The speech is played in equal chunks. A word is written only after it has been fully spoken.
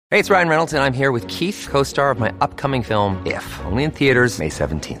Hey, it's Ryan Reynolds, and I'm here with Keith, co-star of my upcoming film, If, only in theaters May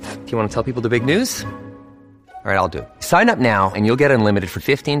 17th. Do you want to tell people the big news? All right, I'll do it. Sign up now and you'll get unlimited for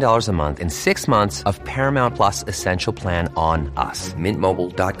 $15 a month and 6 months of Paramount Plus Essential Plan on us.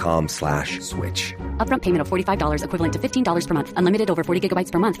 MintMobile.com/switch. Upfront payment of $45 equivalent to $15 per month. Unlimited over 40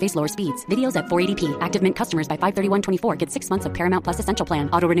 gigabytes per month. Face lower speeds. Videos at 480p. Active Mint customers by 531.24 get 6 months of Paramount Plus Essential Plan.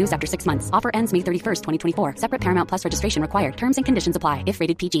 Auto renews after 6 months. Offer ends May 31st, 2024. Separate Paramount Plus registration required. Terms and conditions apply if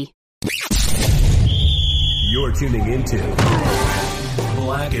rated PG. You're tuning into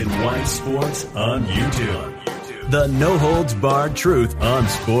Black and White Sports on YouTube. The no-holds-barred truth on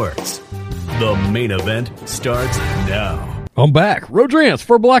sports. The main event starts now. I'm back. Rodrance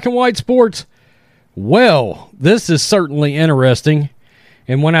for Black and White Sports. Well, this is certainly interesting.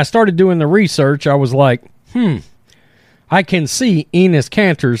 And when I started doing the research, I was like, I can see Enes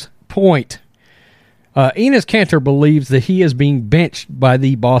Kanter's point. Enes Kanter believes that he is being benched by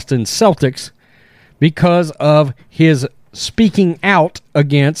the Boston Celtics because of his speaking out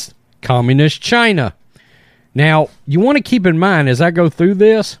against communist China. Now, you want to keep in mind as I go through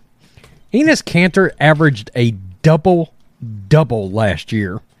this, Enes Kanter averaged a double-double last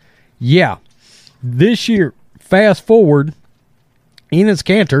year. Yeah, this year, fast forward, Enes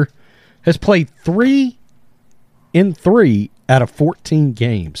Kanter has played 3 in 3 out of 14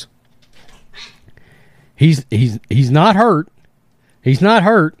 games. He's not hurt. He's not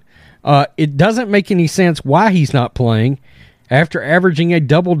hurt. It doesn't make any sense why he's not playing after averaging a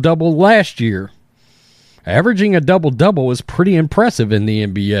double-double last year. Averaging a double-double is pretty impressive in the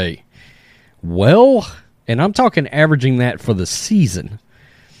NBA. Well, and I'm talking averaging that for the season.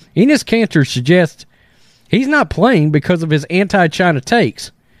 Enes Kanter suggests he's not playing because of his anti-China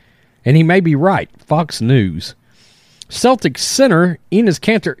takes. And he may be right. Fox News. Celtics center Enes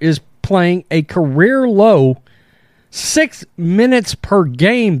Kanter is playing a career-low 6 minutes per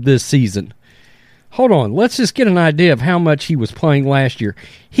game this season. Hold on, let's just get an idea of how much he was playing last year.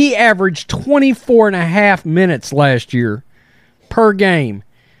 He averaged 24.5 minutes last year per game.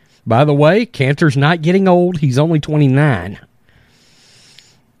 By the way, Kanter's not getting old. He's only 29.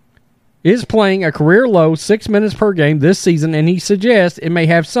 Is playing a career-low 6 minutes per game this season, and he suggests it may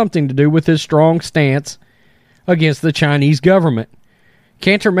have something to do with his strong stance against the Chinese government.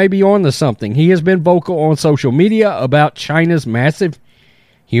 Kanter may be on to something. He has been vocal on social media about China's massive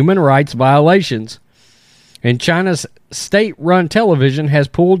human rights violations. And China's state-run television has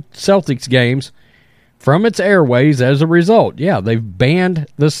pulled Celtics games from its airways as a result. Yeah, they've banned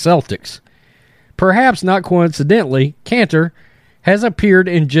the Celtics. Perhaps not coincidentally, Kanter has appeared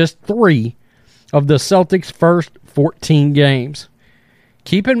in just 3 of the Celtics' first 14 games.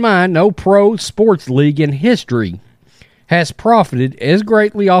 Keep in mind, no pro sports league in history has profited as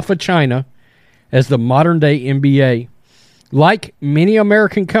greatly off of China as the modern-day NBA. Like many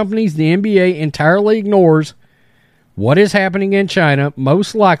American companies, the NBA entirely ignores what is happening in China,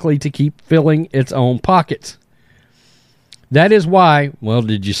 most likely to keep filling its own pockets. That is why, well,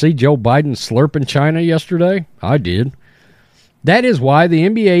 did you see Joe Biden slurping China yesterday? I did. That is why the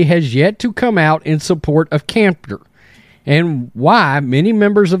NBA has yet to come out in support of Kanter, and why many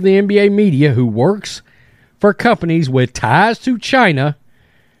members of the NBA media who works for companies with ties to China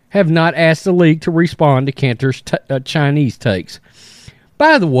have not asked the league to respond to Kanter's Chinese takes.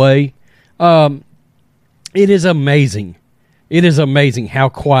 By the way, it is amazing. It is amazing how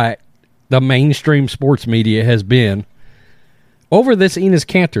quiet the mainstream sports media has been over this Enes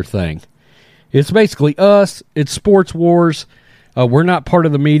Kanter thing. It's basically us. It's Sports Wars. We're not part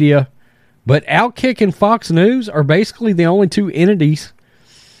of the media. But Outkick and Fox News are basically the only 2 entities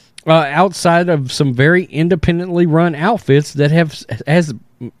outside of some very independently run outfits that has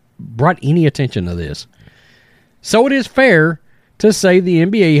brought any attention to this. So it is fair to say the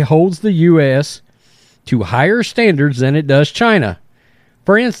NBA holds the U.S. to higher standards than it does China.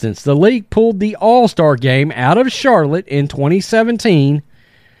 For instance, the league pulled the All-Star Game out of Charlotte in 2017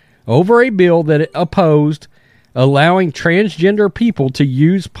 over a bill that it opposed allowing transgender people to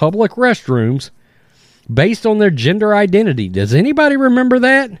use public restrooms based on their gender identity. Does anybody remember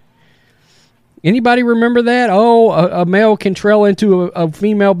that? Anybody remember that? Oh, a male can trail into a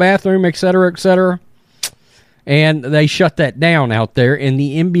female bathroom, etc., etc. And they shut that down out there, and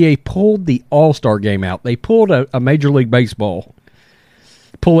the NBA pulled the All-Star Game out. They pulled a Major League Baseball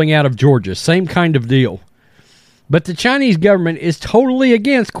pulling out of Georgia. Same kind of deal. But the Chinese government is totally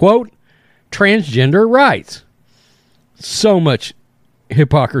against, quote, transgender rights. So much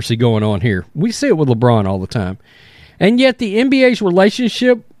hypocrisy going on here. We see it with LeBron all the time. And yet the NBA's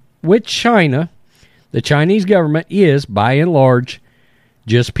relationship with China, the Chinese government, is, by and large,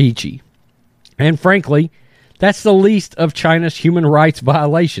 just peachy. And frankly, That's the least of China's human rights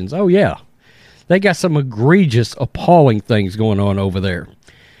violations. Oh, yeah. They got some egregious, appalling things going on over there.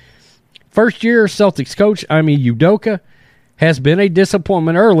 First-year Celtics coach Ime Udoka has been a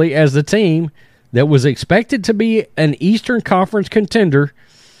disappointment early, as the team that was expected to be an Eastern Conference contender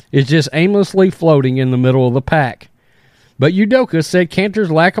is just aimlessly floating in the middle of the pack. But Udoka said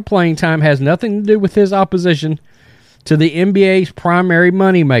Kanter's lack of playing time has nothing to do with his opposition to the NBA's primary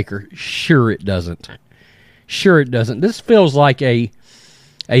moneymaker. Sure it doesn't. Sure it doesn't. This feels like a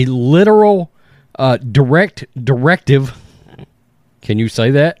literal directive. Can you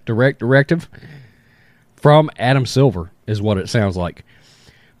say that? Direct directive? From Adam Silver is what it sounds like.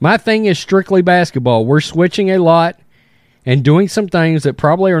 My thing is strictly basketball. We're switching a lot and doing some things that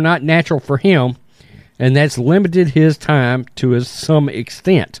probably are not natural for him, and that's limited his time to some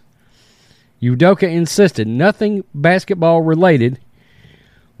extent. Udoka insisted nothing basketball related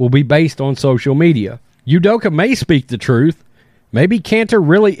will be based on social media. Udoka may speak the truth. Maybe Kanter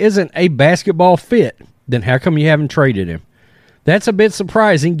really isn't a basketball fit. Then how come you haven't traded him? That's a bit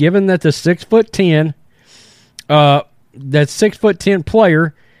surprising, given that the 6'10", that 6'10"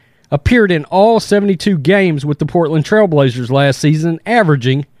 player appeared in all 72 games with the Portland Trailblazers last season,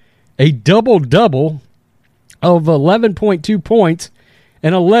 averaging a double-double of 11.2 points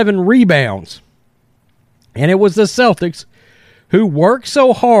and 11 rebounds. And it was the Celtics who worked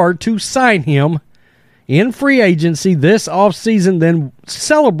so hard to sign him in free agency this offseason, then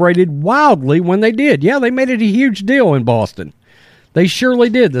celebrated wildly when they did. Yeah, they made it a huge deal in Boston. They surely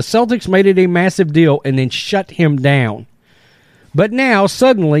did. The Celtics made it a massive deal and then shut him down. But now,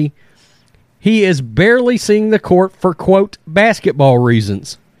 suddenly, he is barely seeing the court for, quote, basketball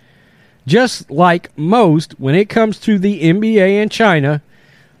reasons. Just like most, when it comes to the NBA and China,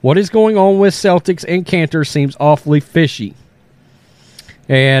 what is going on with Celtics and Kanter seems awfully fishy.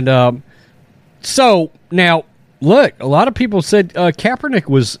 And so, now, look, a lot of people said Kaepernick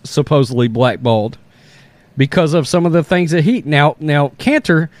was supposedly blackballed because of some of the things that he... Now,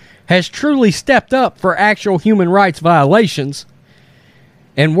 Kanter has truly stepped up for actual human rights violations,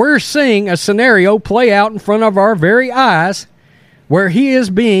 and we're seeing a scenario play out in front of our very eyes where he is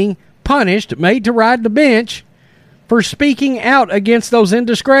being punished, made to ride the bench for speaking out against those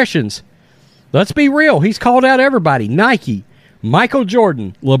indiscretions. Let's be real. He's called out everybody. Nike, Michael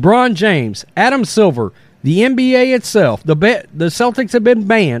Jordan, LeBron James, Adam Silver, the NBA itself. The Celtics have been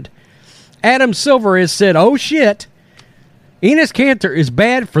banned. Adam Silver has said, oh shit, Enes Kanter is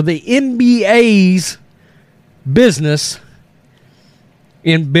bad for the NBA's business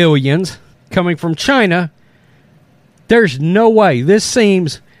in billions coming from China. There's no way. This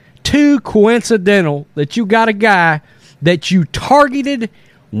seems too coincidental that you got a guy that you targeted,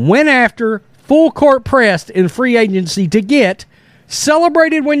 went after, full court pressed in free agency to get,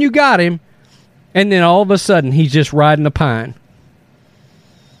 celebrated when you got him, and then all of a sudden he's just riding the pine.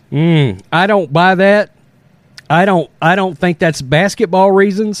 I don't buy that. I don't think that's basketball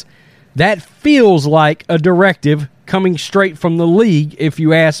reasons. That feels like a directive coming straight from the league, if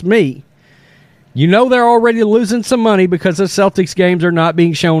you ask me. You know they're already losing some money because the Celtics games are not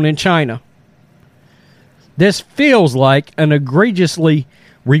being shown in China. This feels like an egregiously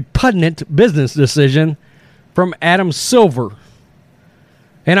repugnant business decision from Adam Silver.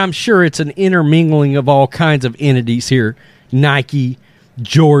 And I'm sure it's an intermingling of all kinds of entities here. Nike,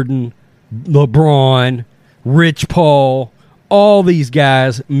 Jordan, LeBron, Rich Paul, all these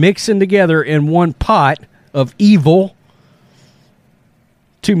guys mixing together in one pot of evil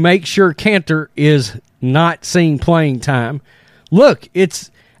to make sure Kanter is not seeing playing time. Look,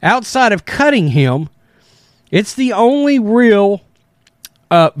 it's outside of cutting him, it's the only real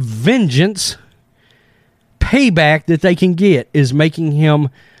vengeance payback that they can get is making him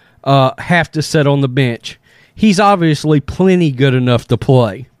have to sit on the bench. He's obviously plenty good enough to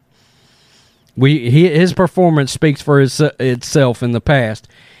play. His performance speaks for itself in the past.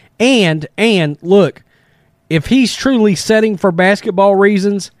 And look, if he's truly setting for basketball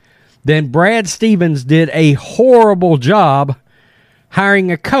reasons, then Brad Stevens did a horrible job hiring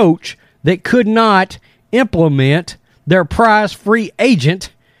a coach that could not implement their prize-free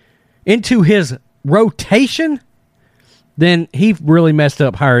agent into his rotation. Then he really messed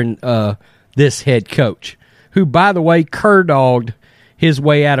up hiring this head coach, who, by the way, cur-dogged his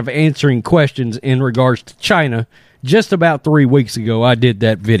way out of answering questions in regards to China just about 3 weeks ago. I did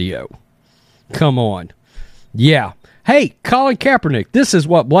that video. Come on. Yeah. Hey, Colin Kaepernick, this is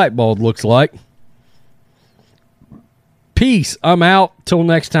what blackballed looks like. Peace. I'm out. Till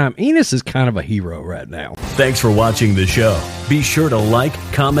next time. Enes is kind of a hero right now. Thanks for watching the show. Be sure to like,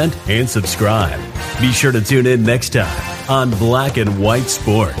 comment, and subscribe. Be sure to tune in next time on Black and White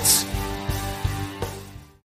Sports.